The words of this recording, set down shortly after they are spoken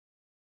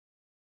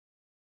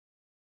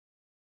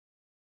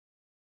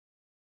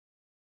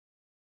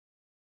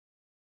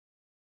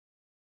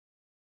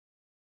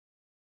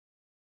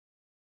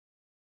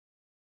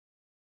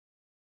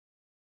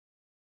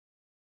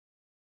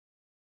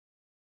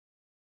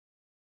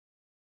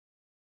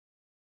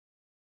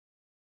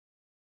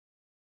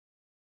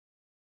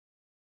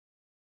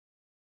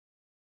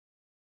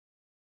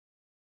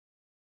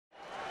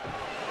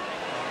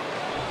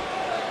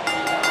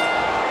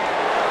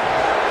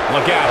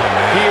Look out. Oh,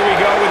 man. Here we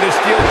go with the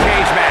steel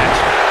cage match.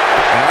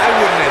 And I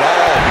wouldn't at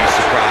all be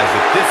surprised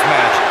if this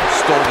match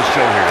stole the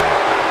show here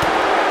tonight.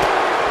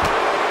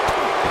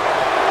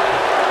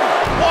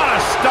 What a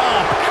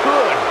stomp.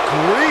 Good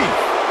grief.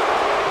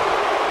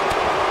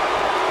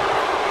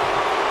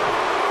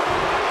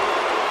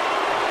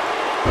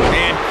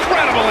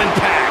 Incredible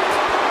impact.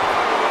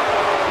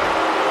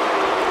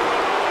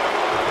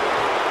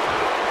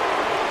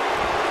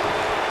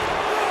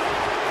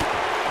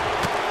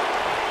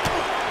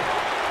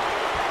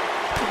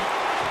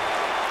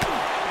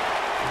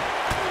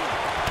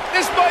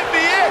 This might be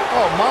it.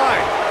 Oh, my.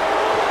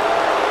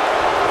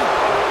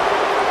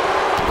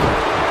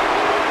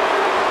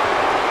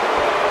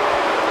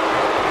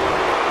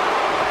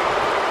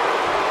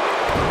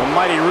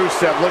 Mighty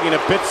Rusev looking a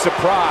bit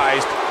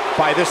surprised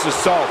by this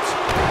assault.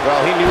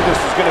 Well, he knew this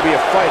was going to be a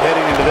fight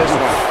heading into this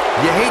one.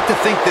 You hate to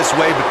think this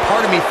way, but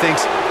part of me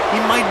thinks he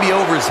might be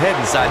over his head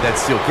inside that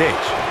steel cage.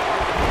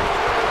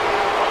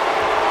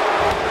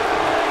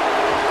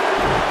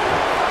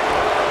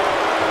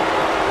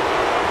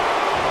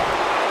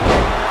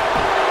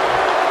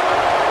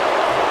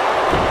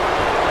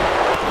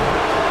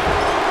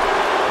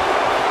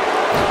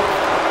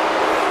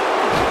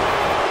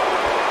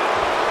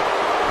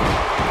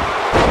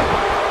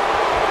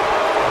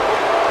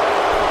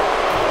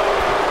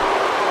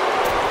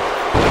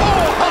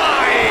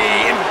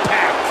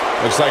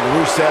 Looks like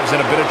Rusev's in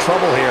a bit of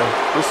trouble here.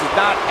 This is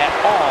not at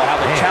all how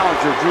the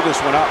challenger drew this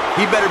one up.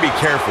 He better be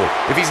careful.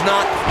 If he's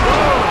not...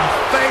 Boom!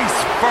 Face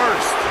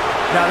first.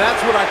 Now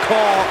that's what I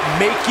call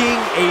making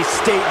a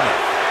statement.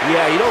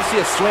 Yeah, you don't see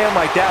a slam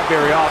like that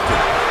very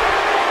often.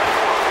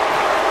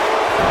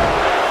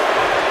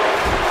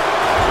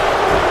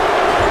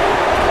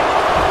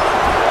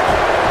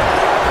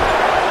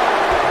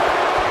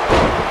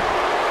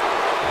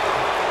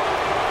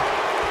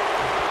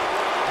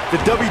 The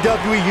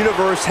WWE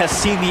Universe has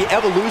seen the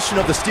evolution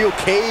of the steel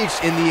cage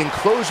in the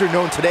enclosure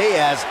known today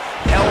as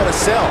Hell in a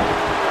Cell.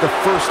 The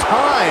first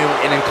time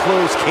an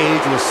enclosed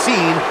cage was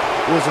seen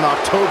was in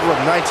October of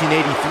 1983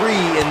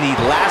 in the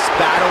last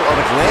Battle of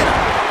Atlanta.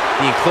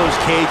 The enclosed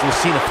cage was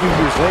seen a few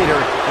years later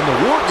in the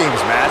War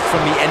Games match from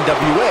the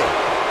NWA.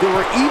 There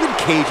were even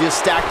cages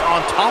stacked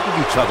on top of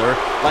each other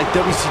like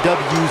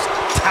WCW's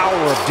Tower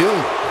of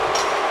Doom.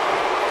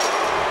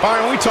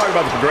 Byron, when we talk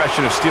about the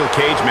progression of steel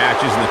cage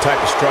matches and the type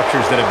of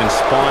structures that have been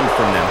spawned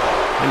from them,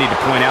 I need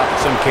to point out that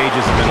some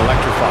cages have been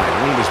electrified.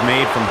 One was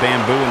made from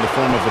bamboo in the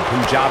form of a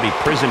Punjabi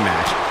prison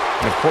match.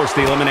 And, of course,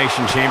 the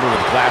elimination chamber with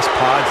glass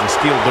pods and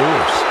steel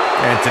doors.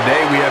 And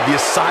today we have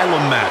the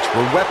Asylum match,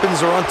 where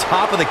weapons are on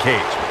top of the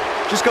cage.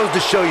 Just goes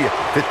to show you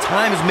that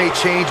times may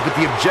change, but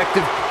the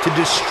objective to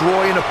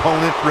destroy an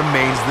opponent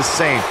remains the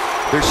same.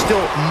 There's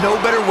still no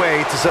better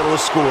way to settle a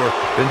score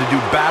than to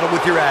do battle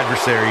with your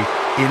adversary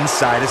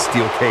inside a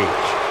steel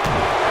cage.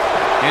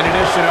 In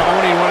addition to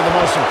owning one of the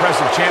most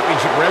impressive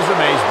championship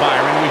resumes,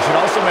 Byron, we should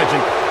also mention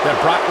that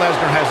Brock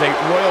Lesnar has a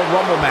Royal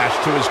Rumble match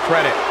to his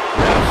credit.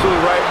 You're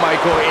absolutely right,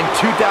 Michael. In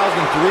 2003,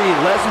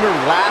 Lesnar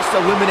last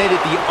eliminated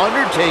The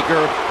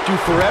Undertaker to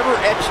forever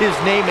etch his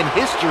name in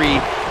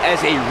history as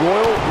a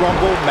Royal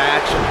Rumble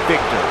match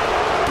victor.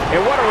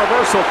 And what a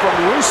reversal from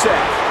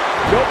Rusev.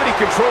 Nobody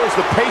controls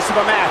the pace of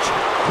a match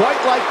quite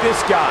like this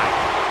guy.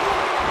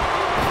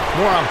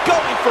 More on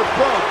going for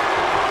broke.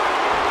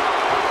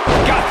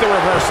 Got the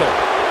reversal.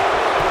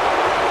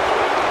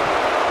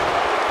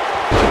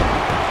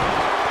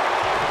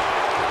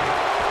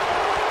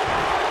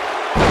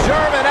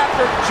 German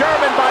after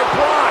German by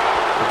Brock.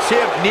 The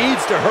champ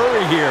needs to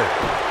hurry here.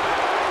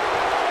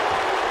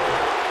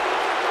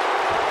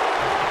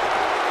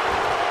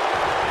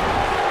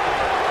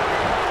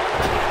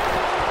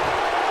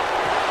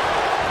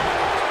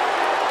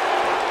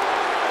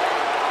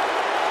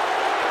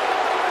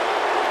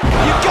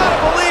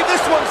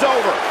 One's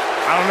over.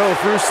 I don't know if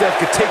Rusev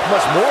could take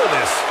much more of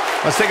this.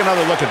 Let's take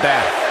another look at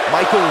that.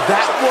 Michael,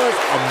 that was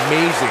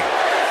amazing.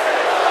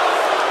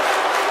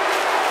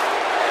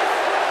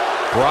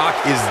 Brock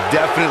is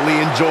definitely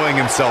enjoying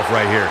himself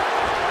right here.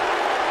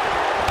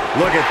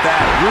 Look at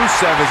that.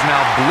 Rusev is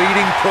now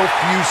bleeding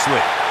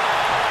profusely.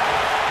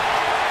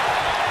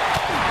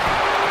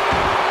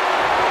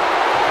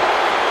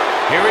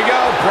 Here we go.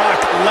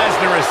 Brock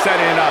Lesnar is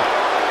setting it up.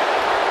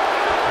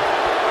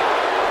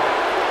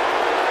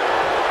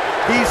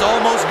 He's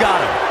almost got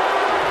him.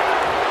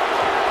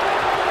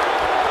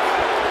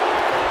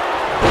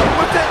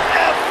 With an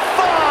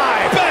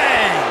F5!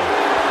 Bang!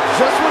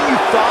 Just when you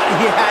thought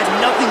he had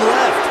nothing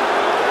left.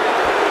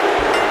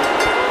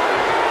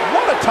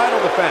 What a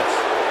title defense.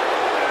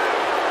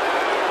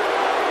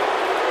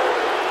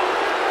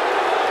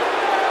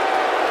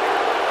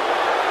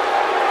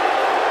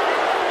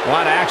 A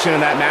lot of action in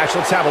that match.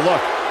 Let's have a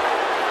look.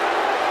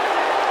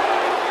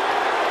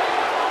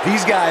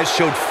 These guys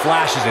showed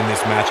flashes in this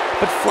match,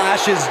 but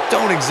flashes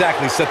don't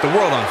exactly set the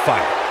world on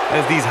fire,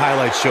 as these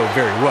highlights show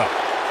very well.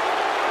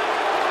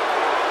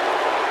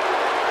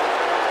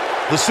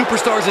 The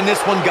superstars in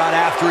this one got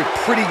after it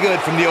pretty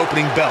good from the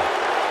opening bell.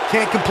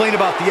 Can't complain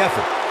about the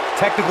effort,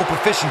 technical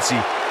proficiency,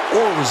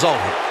 or result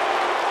here.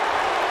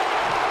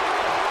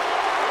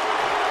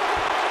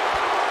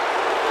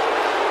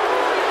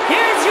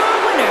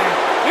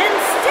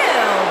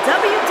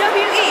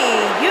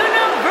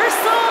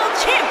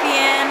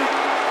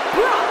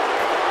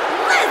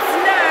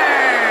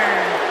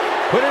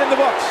 the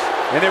books.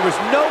 And there was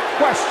no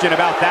question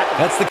about that.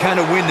 That's the kind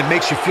of win that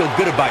makes you feel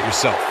good about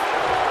yourself.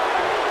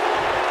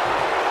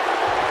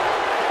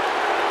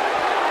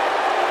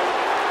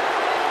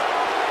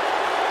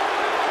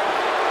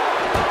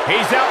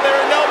 He's out there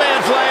in no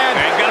man's land.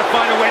 And got to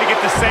find a way to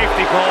get to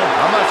safety, Cole.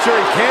 I'm not sure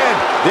he can.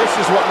 This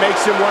is what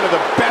makes him one of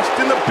the best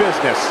in the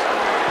business.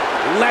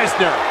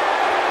 Lesnar.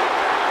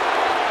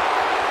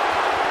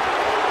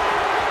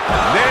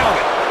 Nailed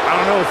it. I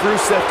don't know if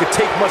Rusev could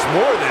take much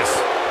more of this.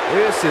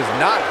 This is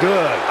not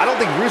good. I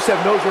don't think Rusev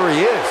knows where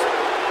he is.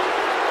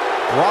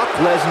 Brock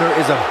Lesnar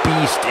is a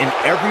beast in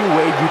every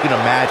way you can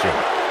imagine.